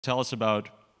tell us about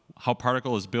how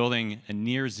Particl is building a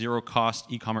near-zero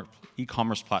cost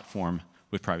e-commerce platform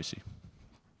with privacy.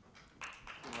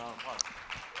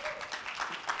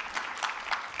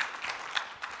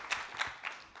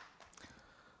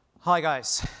 Hi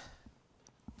guys,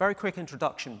 very quick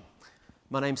introduction.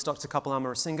 My name's Dr. Kapil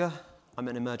Amarasinghe. I'm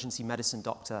an emergency medicine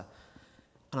doctor,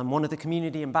 and I'm one of the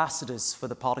community ambassadors for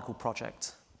the Particl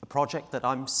project, a project that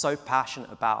I'm so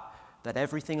passionate about that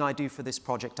everything I do for this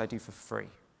project I do for free.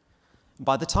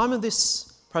 By the time of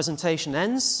this presentation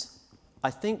ends,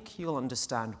 I think you'll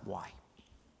understand why.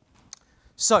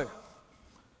 So,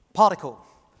 Particl,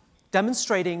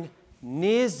 demonstrating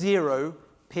near-zero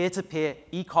peer-to-peer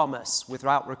e-commerce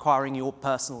without requiring your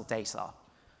personal data.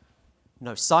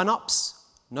 No sign-ups,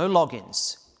 no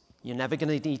logins. You're never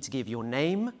going to need to give your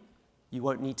name. You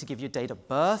won't need to give your date of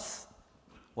birth.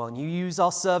 When you use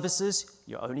our services,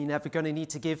 you're only never going to need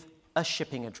to give a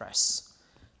shipping address.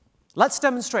 Let's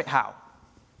demonstrate how.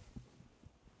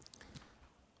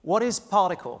 What is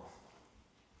Particl?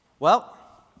 Well,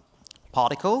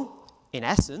 Particl, in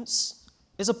essence,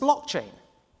 is a blockchain.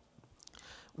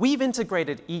 We've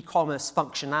integrated e-commerce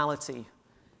functionality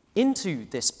into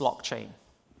this blockchain.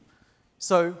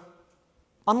 So,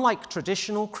 unlike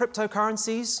traditional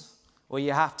cryptocurrencies, where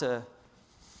you have to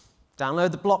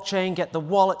download the blockchain, get the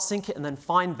wallet, sync it, and then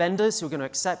find vendors who are going to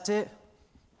accept it,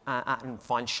 and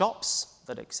find shops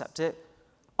that accept it,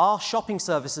 our shopping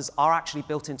services are actually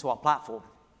built into our platform.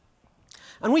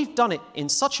 And we've done it in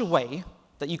such a way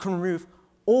that you can remove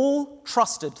all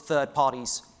trusted third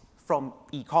parties from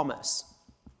e-commerce.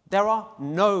 There are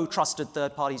no trusted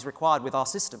third parties required with our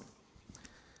system.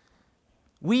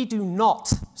 We do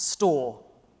not store,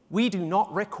 we do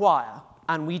not require,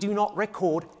 and we do not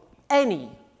record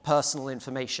any personal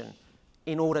information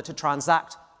in order to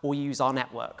transact or use our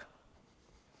network.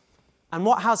 And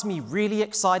what has me really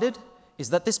excited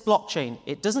is that this blockchain,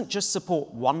 it doesn't just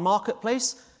support one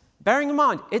marketplace. Bearing in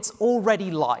mind, it's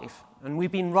already live, and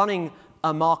we've been running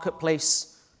a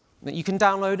marketplace that you can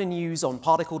download and use on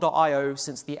Particl.io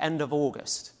since the end of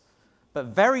August. But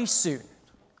very soon,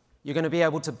 you're going to be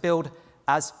able to build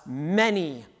as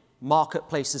many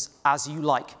marketplaces as you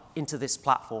like into this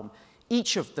platform,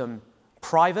 each of them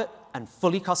private and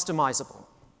fully customizable.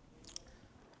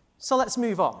 So let's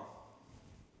move on.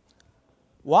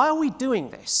 Why are we doing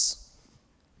this?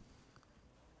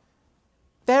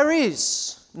 There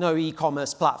is no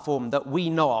e-commerce platform that we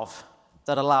know of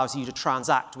that allows you to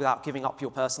transact without giving up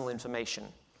your personal information.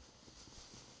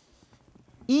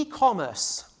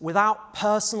 E-commerce without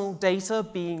personal data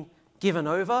being given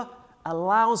over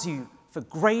allows you for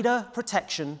greater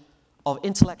protection of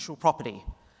intellectual property,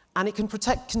 and it can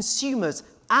protect consumers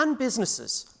and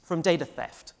businesses from data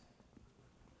theft.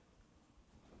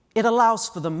 It allows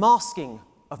for the masking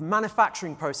of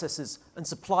manufacturing processes and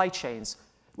supply chains,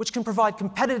 which can provide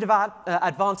competitive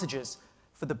advantages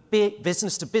for the big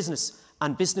business-to-business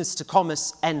and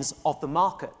business-to-commerce ends of the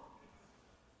market.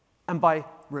 And by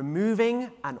removing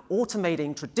and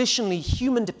automating traditionally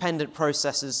human-dependent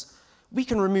processes, we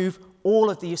can remove all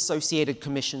of the associated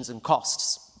commissions and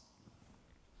costs.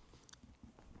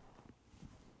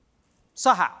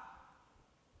 So how?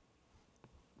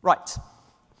 Right.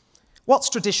 What's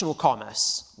traditional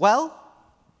commerce? Well,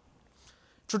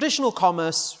 traditional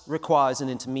commerce requires an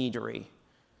intermediary.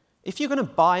 If you're going to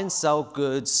buy and sell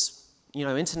goods,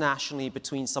 internationally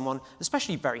between someone,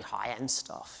 especially very high-end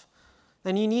stuff,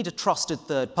 then you need a trusted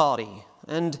third party.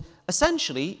 And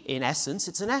essentially, in essence,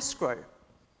 it's an escrow.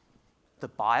 The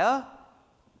buyer,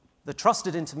 the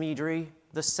trusted intermediary,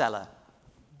 the seller.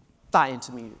 That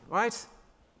intermediary, right?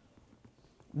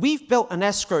 We've built an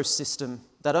escrow system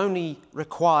that only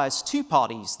requires two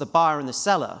parties, the buyer and the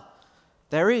seller.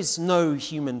 There is no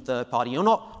human third party. You're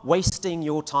not wasting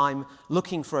your time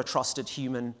looking for a trusted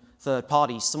human third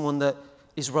party, someone that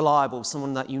is reliable,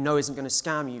 someone that you know isn't going to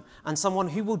scam you, and someone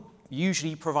who will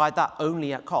usually provide that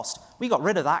only at cost. We got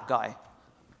rid of that guy.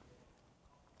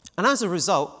 And as a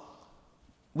result,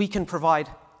 we can provide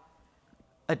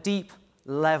a deep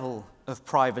level of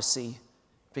privacy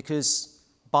because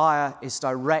buyer is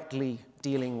directly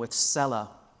dealing with seller.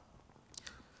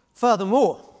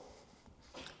 Furthermore,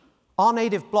 our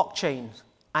native blockchain,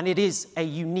 and it is a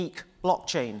unique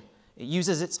blockchain, it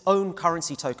uses its own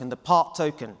currency token, the PART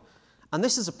token, and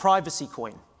this is a privacy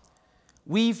coin.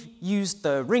 We've used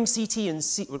the ring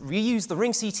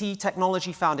CT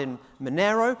technology found in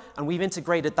Monero, and we've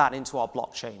integrated that into our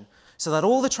blockchain so that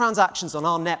all the transactions on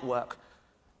our network,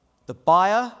 the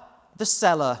buyer, the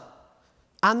seller,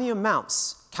 and the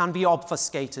amounts can be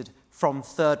obfuscated from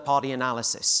third-party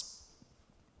analysis.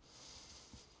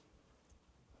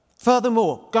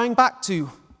 Furthermore, going back to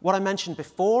what I mentioned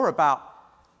before about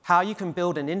how you can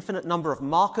build an infinite number of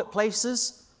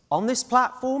marketplaces on this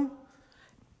platform,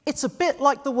 it's a bit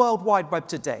like the World Wide Web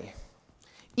today.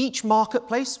 Each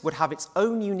marketplace would have its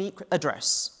own unique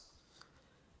address.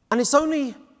 And it's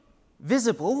only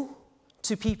visible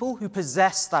to people who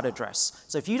possess that address.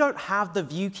 So if you don't have the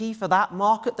view key for that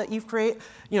market that you've created,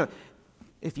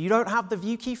 if you don't have the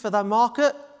view key for that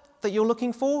market that you're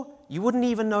looking for, you wouldn't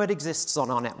even know it exists on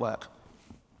our network.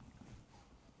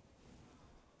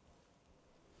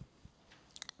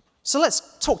 So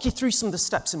let's talk you through some of the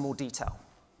steps in more detail.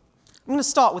 I'm going to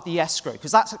start with the escrow,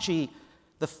 because that's actually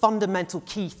the fundamental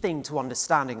key thing to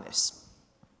understanding this.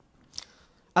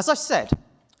 As I said,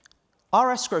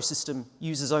 our escrow system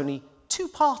uses only two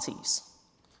parties,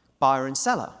 buyer and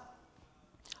seller,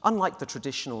 unlike the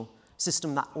traditional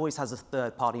system that always has a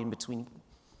third party in between.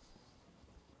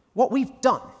 What we've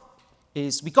done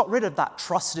is we got rid of that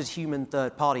trusted human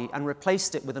third party and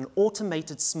replaced it with an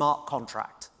automated smart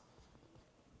contract.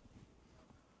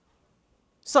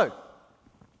 So,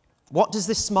 what does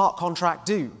this smart contract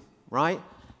do, right?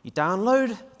 You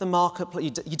download the marketplace,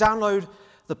 you download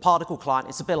the Particl client.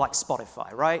 It's a bit like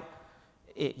Spotify, right?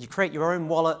 You create your own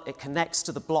wallet, it connects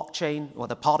to the blockchain, or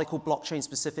the Particl blockchain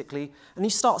specifically, and you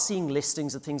start seeing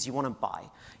listings of things you want to buy.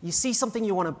 You see something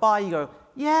you want to buy, you go,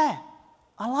 yeah,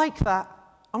 I like that,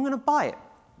 I'm going to buy it.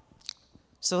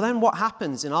 So then what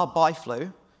happens in our buy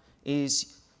flow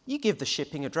is you give the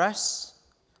shipping address,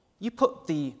 you put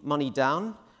the money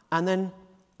down, and then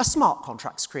a smart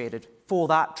contract's created for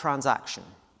that transaction.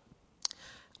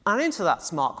 And into that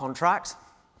smart contract,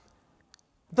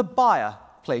 the buyer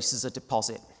places a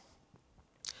deposit.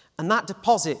 And that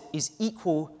deposit is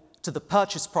equal to the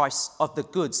purchase price of the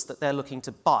goods that they're looking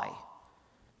to buy.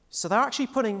 So they're actually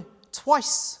putting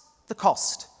twice the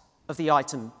cost of the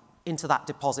item into that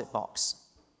deposit box.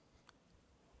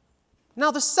 Now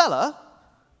the seller,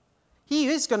 he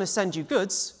is going to send you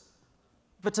goods,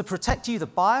 but to protect you, the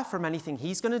buyer, from anything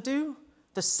he's going to do,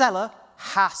 the seller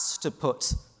has to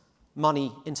put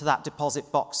money into that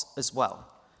deposit box as well.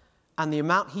 And the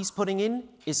amount he's putting in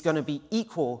is going to be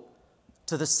equal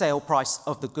to the sale price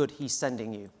of the good he's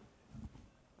sending you.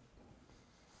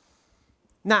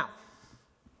 Now,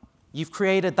 you've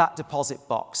created that deposit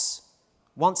box.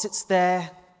 Once it's there,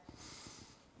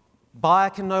 buyer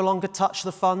can no longer touch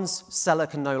the funds, seller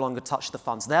can no longer touch the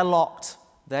funds. They're locked,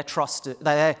 they're trusted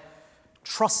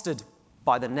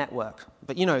by the network.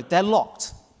 But they're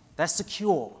locked, they're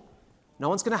secure. No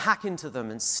one's going to hack into them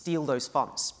and steal those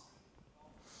funds.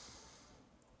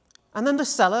 And then the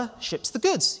seller ships the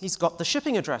goods. He's got the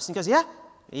shipping address and goes, yeah,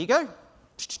 here you go.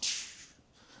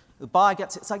 The buyer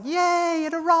gets it. It's like, yay,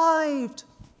 it arrived.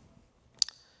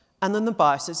 And then the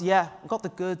buyer says, yeah, I got the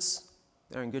goods.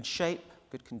 They're in good shape,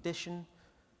 good condition.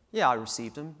 Yeah, I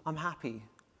received them. I'm happy.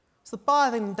 So the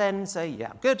buyer then say,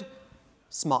 yeah, good.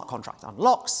 Smart contract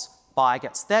unlocks. Buyer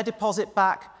gets their deposit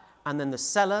back. And then the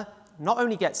seller not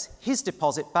only gets his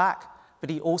deposit back, but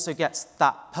he also gets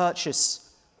that purchase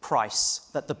price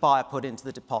that the buyer put into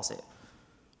the deposit.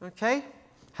 Okay?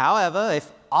 However,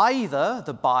 if either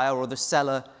the buyer or the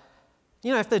seller,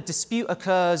 if the dispute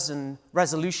occurs and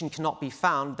resolution cannot be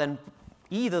found, then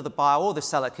either the buyer or the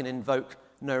seller can invoke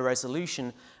no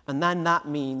resolution, and then that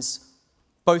means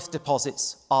both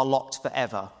deposits are locked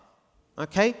forever.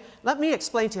 Okay? Let me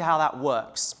explain to you how that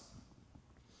works.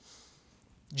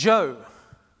 Joe,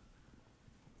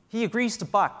 he agrees to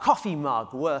buy a coffee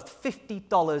mug worth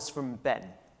 $50 from Ben.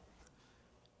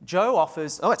 Joe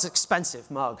offers, oh, it's an expensive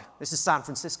mug. This is San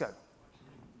Francisco.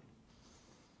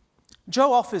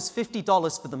 Joe offers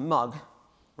 $50 for the mug,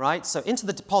 right? So into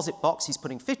the deposit box, he's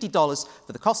putting $50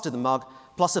 for the cost of the mug,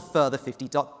 plus a further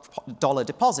 $50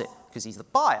 deposit, because he's the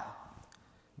buyer.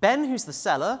 Ben, who's the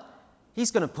seller, he's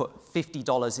going to put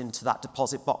 $50 into that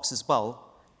deposit box as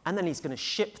well, and then he's going to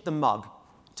ship the mug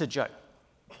to Joe.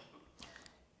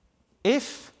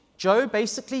 If Joe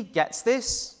basically gets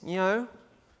this,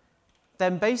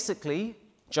 then basically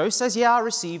Joe says, yeah, I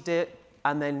received it,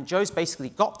 and then Joe's basically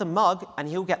got the mug, and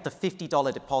he'll get the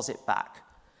 $50 deposit back.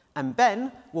 And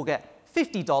Ben will get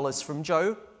 $50 from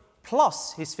Joe,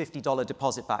 plus his $50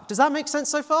 deposit back. Does that make sense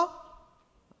so far?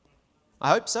 I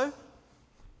hope so.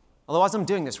 Otherwise, I'm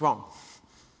doing this wrong.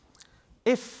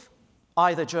 If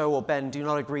either Joe or Ben do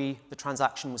not agree the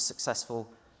transaction was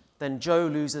successful, then Joe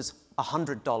loses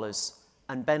 $100,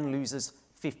 and Ben loses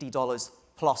 $50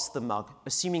 plus the mug,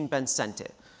 assuming Ben sent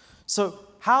it. So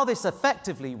how this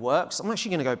effectively works, I'm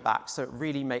actually going to go back so it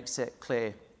really makes it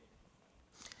clear,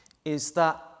 is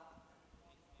that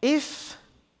if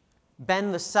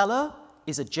Ben the seller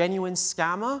is a genuine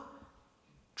scammer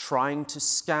trying to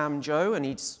scam Joe, and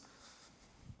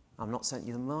I've not sent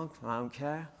you the mug, I don't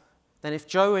care. Then if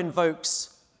Joe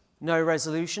invokes no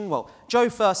resolution, well, Joe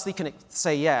firstly can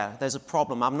say, yeah, there's a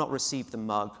problem, I've not received the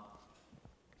mug.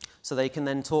 So they can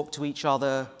then talk to each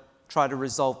other, try to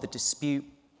resolve the dispute.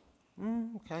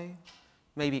 Okay,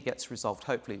 maybe it gets resolved,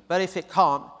 hopefully. But if it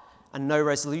can't, and no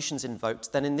resolution's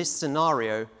invoked, then in this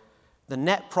scenario, the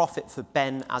net profit for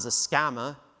Ben as a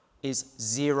scammer is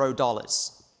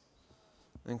 $0.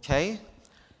 Okay?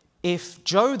 If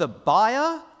Joe the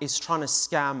buyer is trying to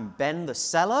scam Ben the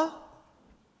seller,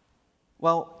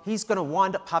 well, he's going to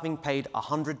wind up having paid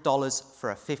 $100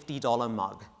 for a $50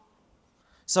 mug.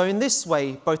 So in this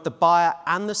way, both the buyer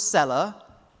and the seller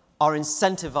are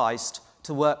incentivized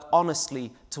to work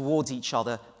honestly towards each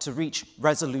other to reach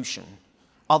resolution.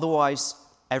 Otherwise,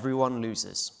 everyone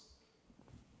loses.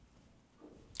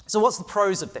 So what's the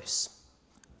pros of this?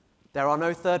 There are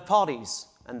no third parties,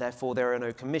 and therefore there are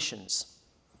no commissions.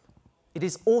 It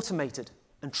is automated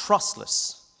and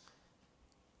trustless.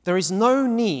 There is no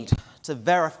need to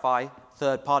verify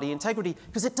third-party integrity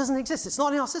because it doesn't exist. It's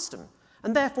not in our system.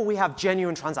 And therefore, we have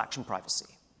genuine transaction privacy.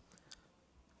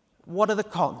 What are the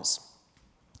cons?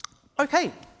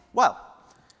 Okay, well,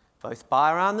 both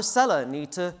buyer and the seller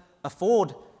need to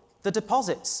afford the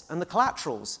deposits and the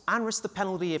collaterals and risk the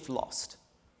penalty if lost.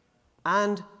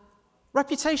 And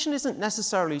reputation isn't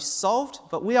necessarily solved,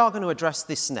 but we are going to address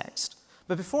this next.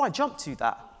 But before I jump to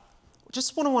that, I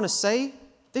just want to say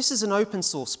this is an open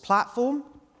source platform.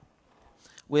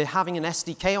 We're having an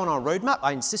SDK on our roadmap.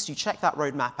 I insist you check that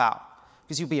roadmap out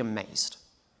because you'll be amazed.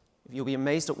 You'll be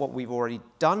amazed at what we've already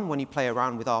done when you play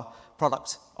around with our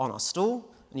product on our store,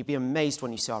 and you'll be amazed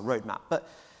when you see our roadmap. But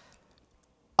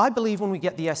I believe when we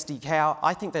get the SDK out,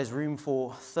 I think there's room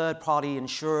for third-party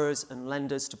insurers and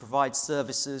lenders to provide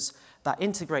services that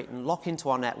integrate and lock into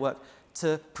our network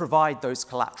to provide those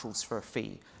collaterals for a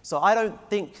fee. So I don't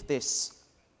think this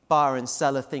buyer and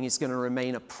seller thing is going to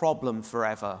remain a problem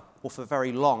forever or for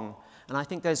very long. And I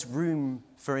think there's room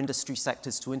for industry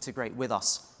sectors to integrate with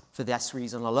us for this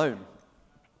reason alone.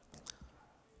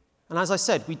 And as I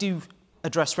said, we do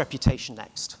address reputation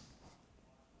next.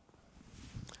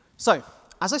 So,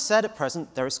 as I said, at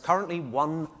present, there is currently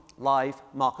one live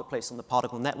marketplace on the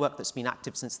Particl network that's been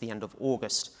active since the end of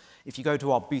August. If you go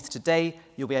to our booth today,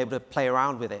 you'll be able to play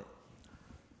around with it.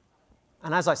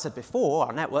 And as I said before,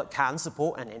 our network can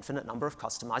support an infinite number of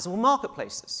customizable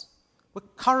marketplaces.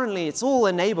 But currently, it's all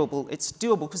enableable, it's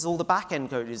doable because all the back-end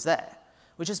code is there.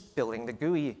 We're just building the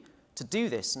GUI to do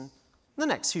this, and in the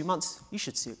next few months, you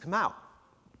should see it come out.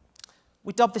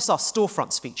 We dubbed this our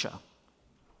Storefronts feature.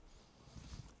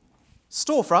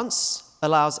 Storefronts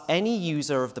allows any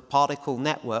user of the Particl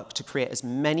network to create as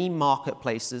many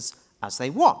marketplaces as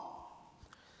they want.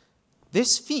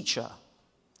 This feature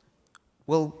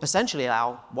will essentially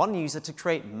allow one user to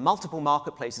create multiple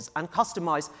marketplaces and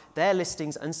customize their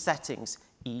listings and settings,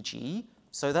 e.g.,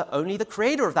 so that only the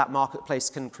creator of that marketplace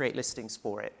can create listings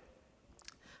for it.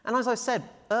 And as I said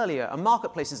earlier, a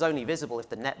marketplace is only visible if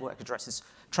the network address is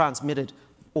transmitted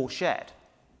or shared.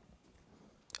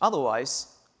 Otherwise,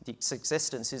 its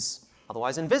existence is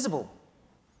otherwise invisible.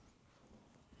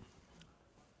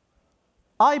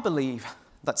 I believe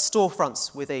that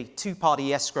Storefronts with a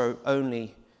two-party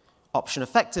escrow-only option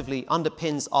effectively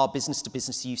underpins our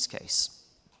business-to-business use case.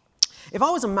 If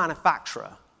I was a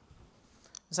manufacturer,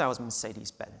 say I was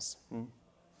Mercedes-Benz,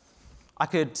 I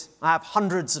have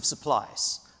hundreds of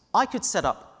suppliers. I could set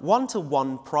up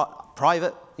one-to-one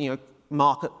private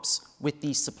markups with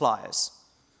these suppliers.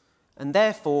 And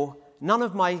therefore, none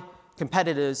of my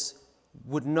competitors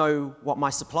would know what my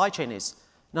supply chain is.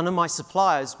 None of my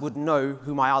suppliers would know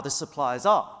who my other suppliers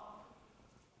are.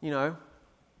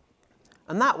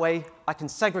 And that way, I can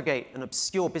segregate and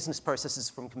obscure business processes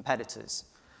from competitors.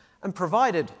 And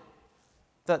provided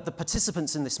that the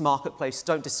participants in this marketplace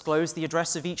don't disclose the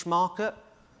address of each market,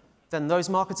 then those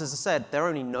markets, as I said, they're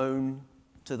only known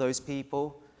to those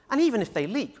people. And even if they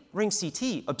leak,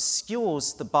 RingCT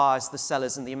obscures the buyers, the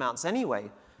sellers, and the amounts anyway.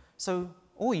 So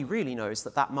all you really know is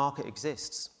that that market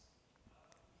exists.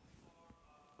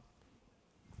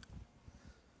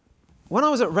 When I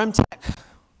was at Remtech,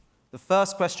 the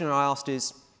first question I asked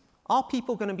is, are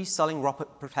people going to be selling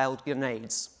rocket-propelled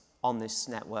grenades on this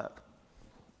network?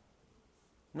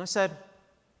 And I said,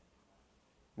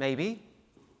 maybe.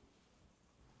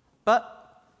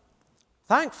 But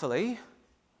thankfully,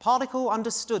 Particl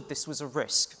understood this was a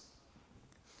risk.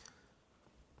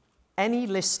 Any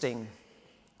listing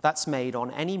that's made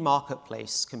on any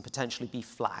marketplace can potentially be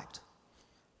flagged.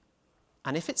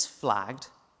 And if it's flagged,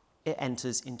 it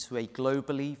enters into a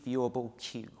globally viewable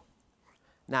queue.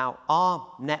 Now, our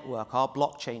network, our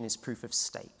blockchain is proof of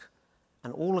stake.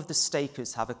 And all of the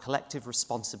stakers have a collective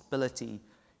responsibility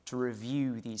to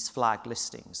review these flagged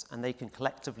listings, and they can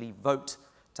collectively vote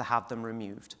to have them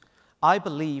removed. I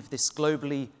believe this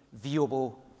globally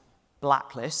viewable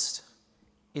blacklist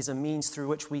is a means through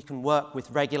which we can work with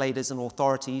regulators and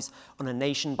authorities on a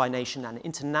nation-by-nation and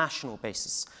international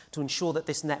basis to ensure that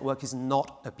this network is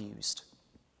not abused.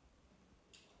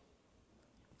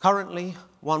 Currently,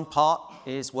 one part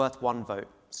is worth 1 vote,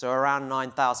 so around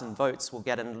 9,000 votes will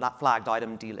get a flagged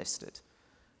item delisted.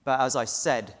 But as I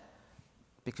said,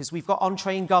 because we've got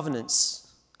on-chain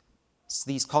governance,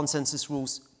 these consensus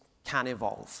rules can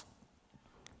evolve.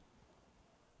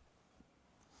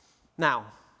 Now,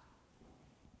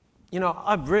 you know,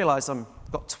 I've realized I've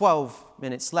got 12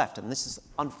 minutes left, and this is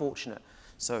unfortunate.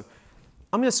 So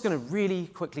I'm just going to really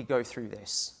quickly go through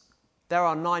this. There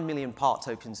are 9 million part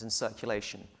tokens in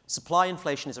circulation. Supply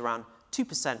inflation is around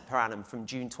 2% per annum from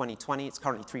June 2020. It's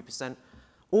currently 3%.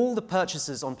 All the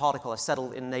purchases on Particl are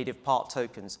settled in native part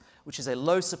tokens, which is a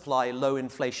low supply, low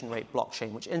inflation rate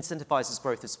blockchain, which incentivizes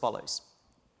growth as follows.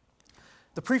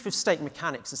 The proof of stake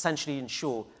mechanics essentially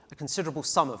ensure a considerable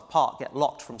sum of part get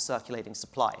locked from circulating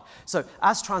supply. So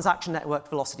as transaction network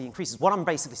velocity increases, what I'm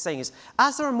basically saying is,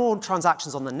 as there are more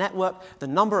transactions on the network, the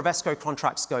number of escrow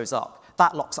contracts goes up.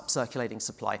 That locks up circulating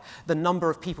supply. The number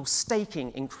of people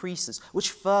staking increases,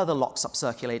 which further locks up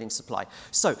circulating supply.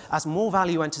 So as more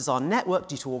value enters our network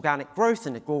due to organic growth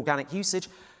and organic usage,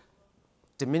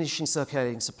 diminishing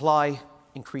circulating supply,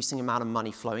 increasing amount of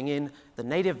money flowing in, the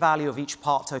native value of each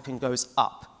part token goes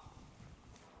up.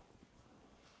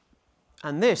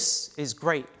 And this is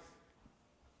great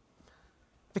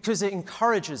because it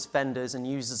encourages vendors and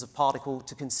users of Particl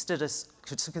to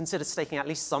consider staking at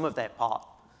least some of their part,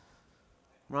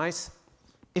 right?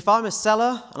 If I'm a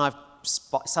seller and I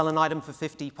sell an item for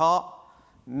 50 part,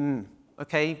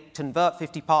 okay, convert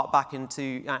 50 part back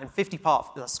into, and 50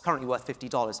 part, that's currently worth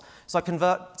 $50. So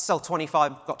I sell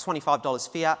 25, got $25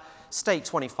 fiat, stake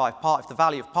 25 part. If the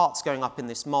value of part's going up in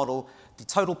this model, the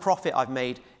total profit I've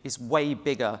made is way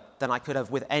bigger than I could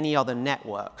have with any other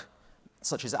network,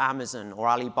 such as Amazon or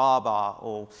Alibaba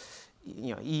or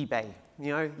eBay.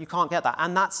 You can't get that.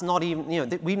 And that's not even,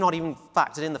 we've not even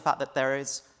factored in the fact that there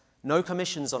is no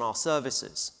commissions on our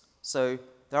services. So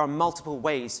there are multiple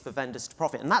ways for vendors to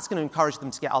profit, and that's going to encourage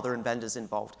them to get other vendors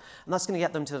involved. And that's going to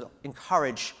get them to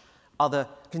encourage other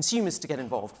consumers to get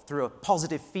involved through a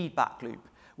positive feedback loop,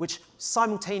 which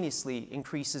simultaneously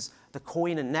increases the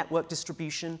coin and network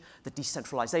distribution, the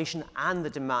decentralization, and the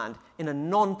demand in a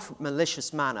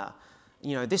non-malicious manner.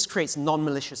 This creates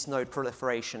non-malicious node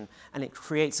proliferation, and it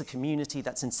creates a community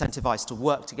that's incentivized to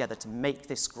work together to make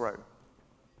this grow.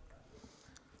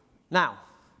 Now,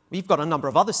 we've got a number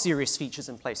of other serious features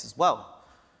in place as well.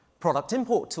 Product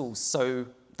import tools, so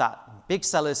that big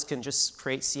sellers can just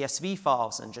create CSV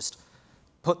files and just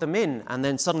put them in, and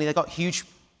then suddenly they've got huge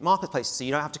marketplaces, so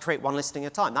you don't have to create one listing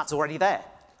at a time. That's already there.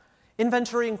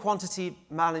 Inventory and quantity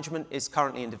management is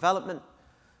currently in development.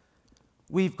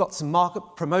 We've got some market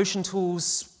promotion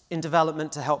tools in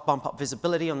development to help bump up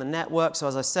visibility on the network. So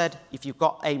as I said, if you've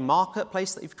got a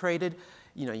marketplace that you've created,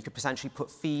 you could potentially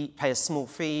pay a small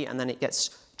fee, and then it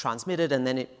gets transmitted, and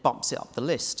then it bumps it up the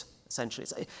list, essentially.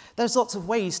 So there's lots of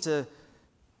ways to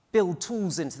build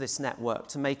tools into this network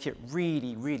to make it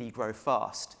really, really grow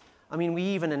fast. I mean, we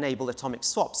even enable atomic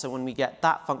swap, so when we get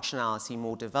that functionality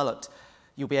more developed,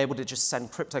 you'll be able to just send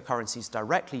cryptocurrencies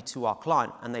directly to our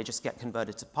client, and they just get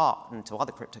converted to part and to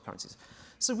other cryptocurrencies.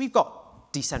 So we've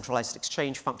got decentralized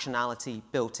exchange functionality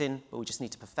built in, but we just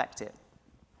need to perfect it.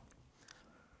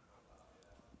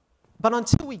 But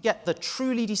until we get the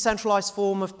truly decentralized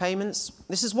form of payments,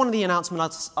 this is one of the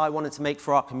announcements I wanted to make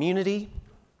for our community,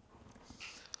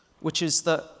 which is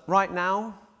that right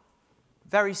now,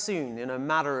 very soon, in a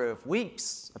matter of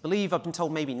weeks, I believe I've been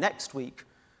told maybe next week,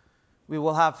 we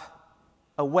will have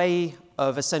a way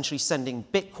of essentially sending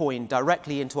Bitcoin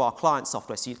directly into our client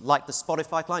software. So like the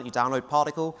Spotify client, you download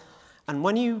Particl, and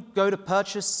when you go to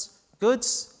purchase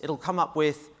goods, it'll come up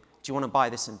with, do you want to buy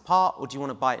this in part, or do you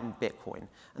want to buy it in Bitcoin?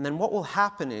 And then what will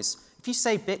happen is, if you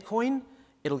say Bitcoin,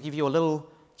 it'll give you a little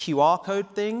QR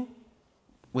code thing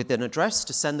with an address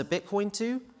to send the Bitcoin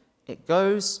to. It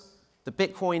goes, the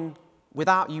Bitcoin,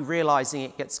 without you realizing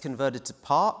it, gets converted to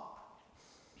part,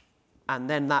 and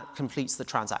then that completes the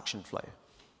transaction flow.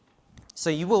 So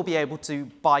you will be able to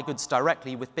buy goods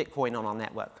directly with Bitcoin on our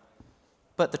network,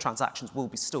 but the transactions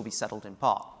will still be settled in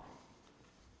part.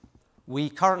 We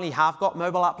currently have got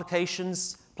mobile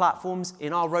applications platforms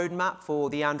in our roadmap for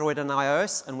the Android and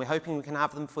iOS, and we're hoping we can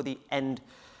have them for the end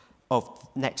of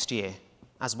next year,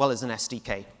 as well as an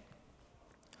SDK.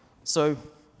 So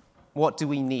what do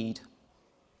we need?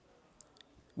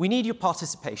 We need your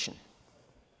participation.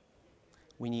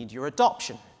 We need your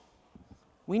adoption.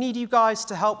 We need you guys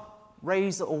to help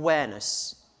raise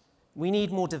awareness. We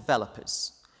need more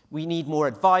developers. We need more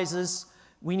advisors.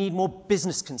 We need more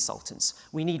business consultants.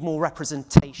 We need more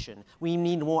representation. We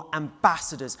need more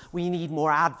ambassadors. We need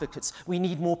more advocates. We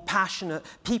need more passionate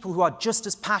people who are just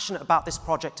as passionate about this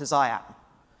project as I am,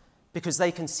 because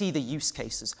they can see the use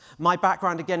cases. My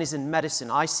background, again, is in medicine.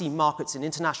 I see markets in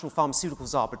international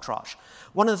pharmaceuticals arbitrage.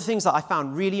 One of the things that I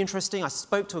found really interesting, I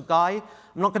spoke to a guy,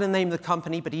 I'm not going to name the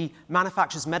company, but he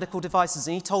manufactures medical devices,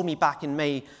 and he told me back in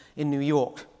May in New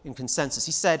York, in Consensus,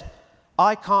 he said,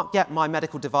 I can't get my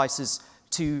medical devices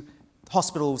to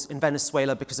hospitals in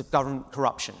Venezuela because of government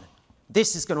corruption.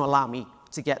 This is going to allow me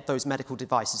to get those medical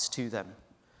devices to them.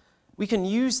 We can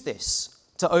use this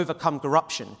to overcome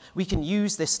corruption. We can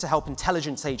use this to help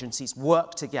intelligence agencies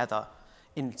work together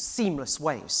in seamless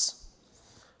ways.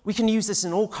 We can use this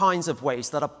in all kinds of ways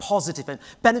that are positive and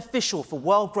beneficial for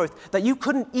world growth that you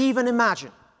couldn't even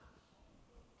imagine.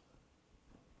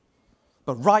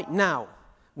 But right now,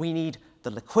 we need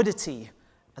the liquidity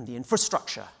and the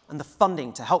infrastructure and the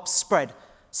funding to help spread,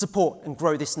 support, and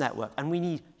grow this network. And we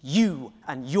need you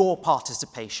and your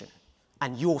participation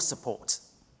and your support.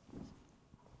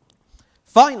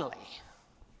 Finally,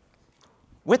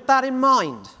 with that in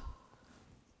mind,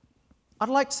 I'd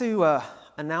like to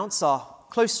announce our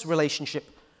close relationship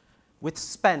with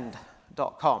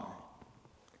Spend.com.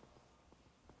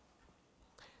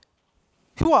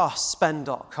 Who are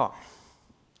Spend.com?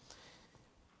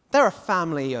 They're a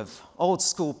family of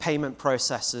old-school payment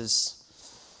processors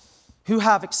who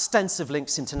have extensive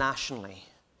links internationally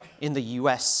in the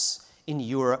US, in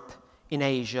Europe, in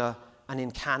Asia, and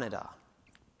in Canada.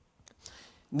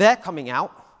 They're coming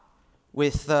out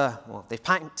with, they've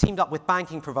teamed up with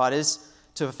banking providers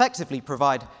to effectively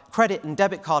provide credit and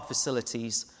debit card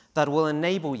facilities that will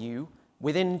enable you,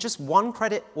 within just one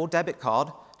credit or debit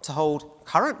card, to hold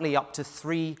currently up to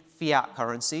 3 fiat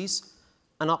currencies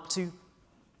and up to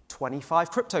 25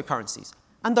 cryptocurrencies.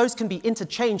 And those can be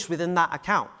interchanged within that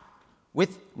account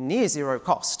with near zero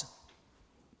cost.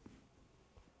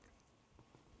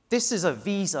 This is a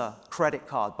Visa credit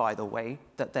card, by the way,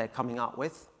 that they're coming up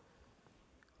with.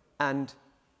 And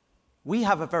we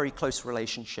have a very close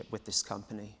relationship with this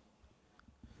company.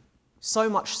 So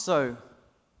much so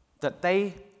that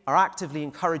they are actively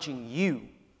encouraging you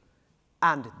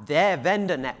and their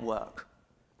vendor network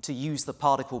to use the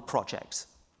Particl project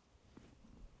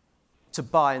to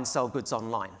buy and sell goods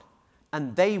online.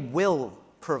 And they will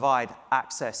provide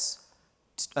access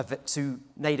to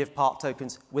native part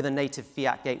tokens with a native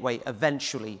fiat gateway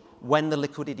eventually, when the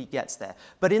liquidity gets there.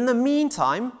 But in the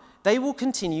meantime, they will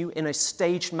continue in a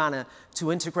staged manner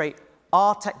to integrate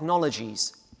our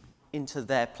technologies into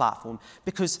their platform,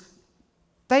 because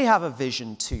they have a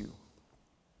vision too.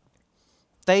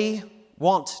 They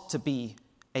want to be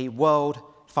a world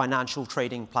financial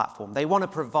trading platform. They want to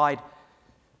provide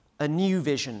a new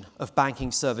vision of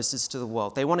banking services to the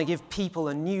world. They want to give people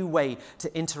a new way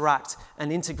to interact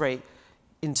and integrate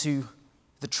into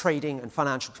the trading and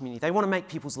financial community. They want to make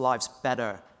people's lives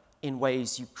better in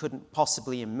ways you couldn't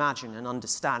possibly imagine and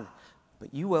understand,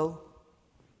 but you will.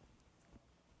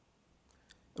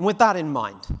 And with that in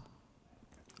mind,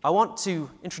 I want to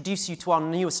introduce you to our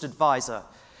newest advisor,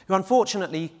 who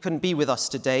unfortunately couldn't be with us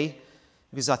today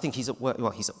because I think he's at work, well,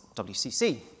 he's at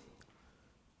WCC.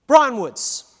 Brian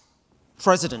Woods,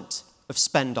 president of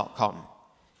Spend.com.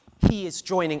 He is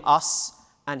joining us,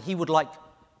 and he would like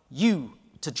you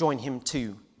to join him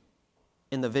too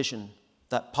in the vision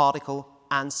that Particl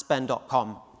and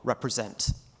Spend.com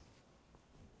represent.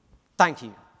 Thank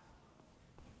you.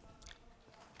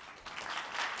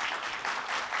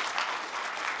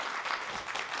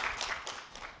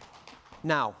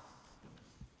 Now,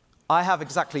 I have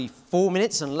exactly 4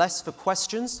 minutes and less for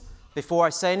questions. Before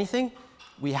I say anything,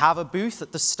 we have a booth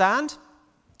at the stand.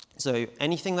 So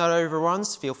anything that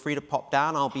overruns, feel free to pop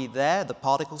down. I'll be there, the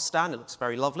Particl stand. It looks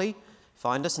very lovely.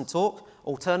 Find us and talk.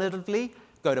 Alternatively,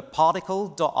 go to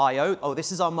particl.io. Oh,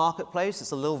 this is our marketplace.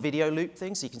 It's a little video loop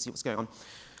thing, so you can see what's going on.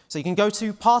 So you can go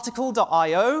to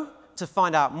particl.io to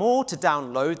find out more, to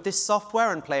download this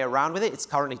software and play around with it. It's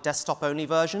currently desktop-only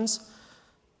versions,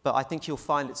 but I think you'll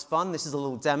find it's fun. This is a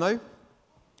little demo.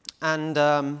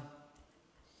 And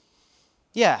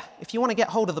yeah, if you want to get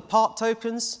hold of the part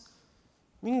tokens,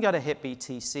 you can go to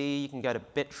HitBTC, you can go to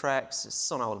Bittrex,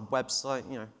 it's on our website,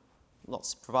 you know,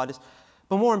 lots of providers.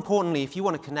 But more importantly, if you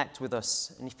want to connect with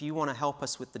us, and if you want to help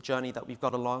us with the journey that we've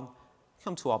got along,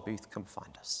 come to our booth, come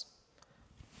find us.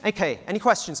 Okay, any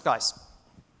questions, guys?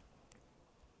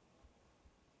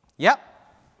 Yep?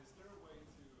 Is there a way to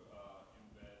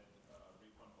embed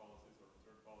refund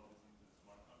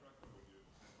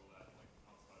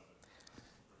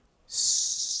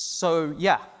So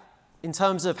yeah, in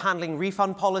terms of handling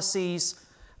refund policies,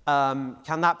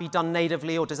 can that be done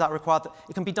natively, or does that require that?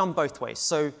 It can be done both ways.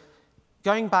 So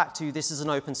going back to this is an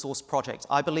open source project,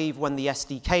 I believe when the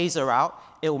SDKs are out,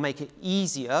 it will make it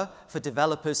easier for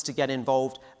developers to get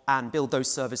involved and build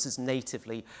those services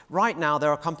natively. Right now, there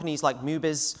are companies like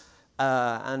Mubiz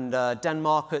and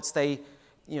Denmarkets.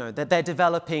 They're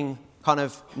developing kind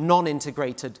of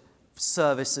non-integrated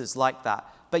services like that.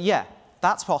 But yeah,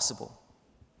 that's possible.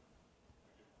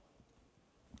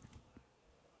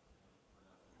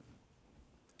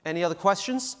 Any other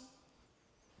questions?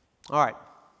 All right.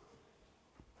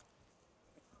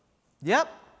 Yep.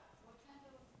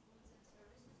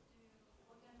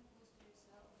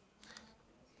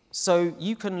 So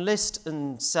you can list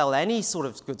and sell any sort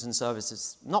of goods and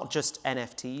services, not just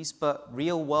NFTs, but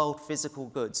real-world physical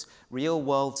goods,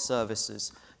 real-world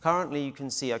services. Currently, you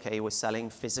can see, okay, we're selling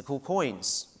physical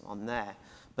coins on there.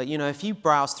 But if you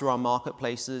browse through our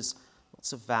marketplaces,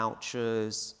 lots of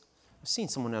vouchers. I've seen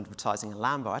someone advertising a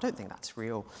Lambo. I don't think that's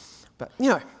real. But,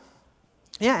 yeah,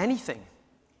 anything.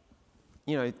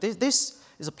 This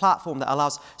is a platform that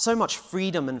allows so much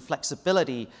freedom and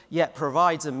flexibility, yet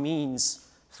provides a means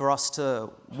for us to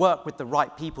work with the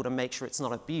right people to make sure it's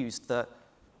not abused, that,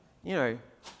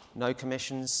 no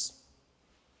commissions,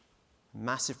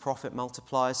 massive profit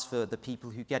multipliers for the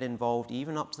people who get involved,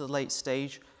 even up to the late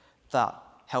stage, that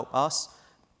help us.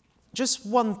 Just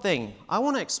one thing I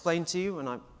want to explain to you, and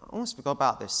I almost forgot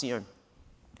about this.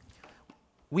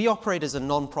 We operate as a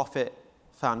non-profit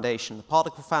foundation. The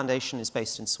Particl Foundation is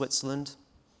based in Switzerland.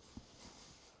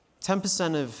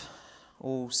 10% of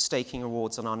all staking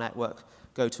awards on our network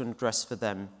go to an address for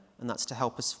them, and that's to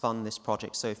help us fund this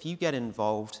project. So if you get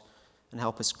involved and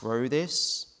help us grow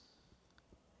this,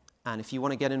 and if you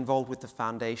want to get involved with the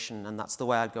foundation, and that's the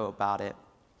way I'd go about it,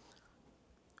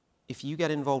 if you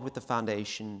get involved with the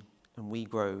foundation and we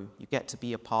grow, you get to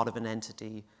be a part of an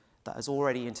entity that has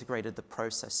already integrated the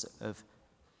process of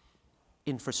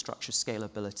infrastructure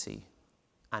scalability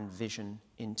and vision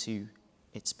into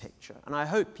its picture. And I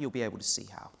hope you'll be able to see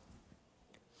how.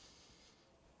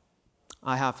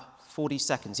 I have 40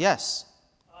 seconds. Yes?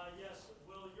 Yes.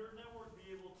 Will your network be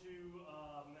able to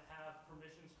have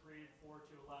permissions created for it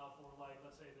to allow for, like,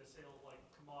 let's say, the sale of, like,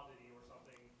 commodity or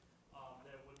something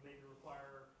that would maybe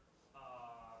require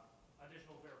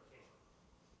additional verification?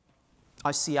 I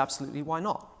see absolutely why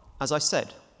not. As I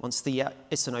said, once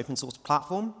it's an open source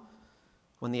platform,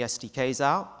 when the SDK is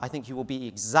out, I think you will be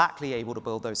exactly able to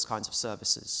build those kinds of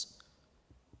services.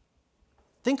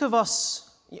 Think of us.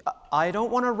 I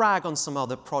don't want to rag on some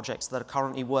other projects that are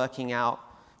currently working out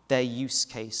their use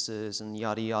cases and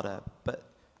yada yada, but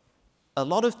a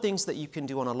lot of things that you can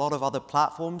do on a lot of other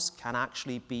platforms can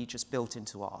actually be just built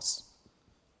into ours.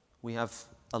 We have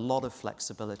a lot of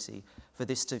flexibility for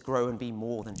this to grow and be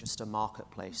more than just a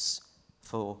marketplace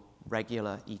for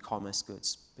regular e-commerce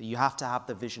goods. But you have to have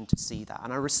the vision to see that.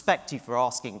 And I respect you for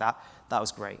asking that. That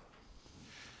was great.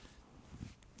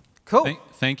 Cool.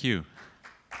 Thank you.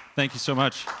 Thank you so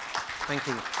much. Thank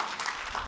you.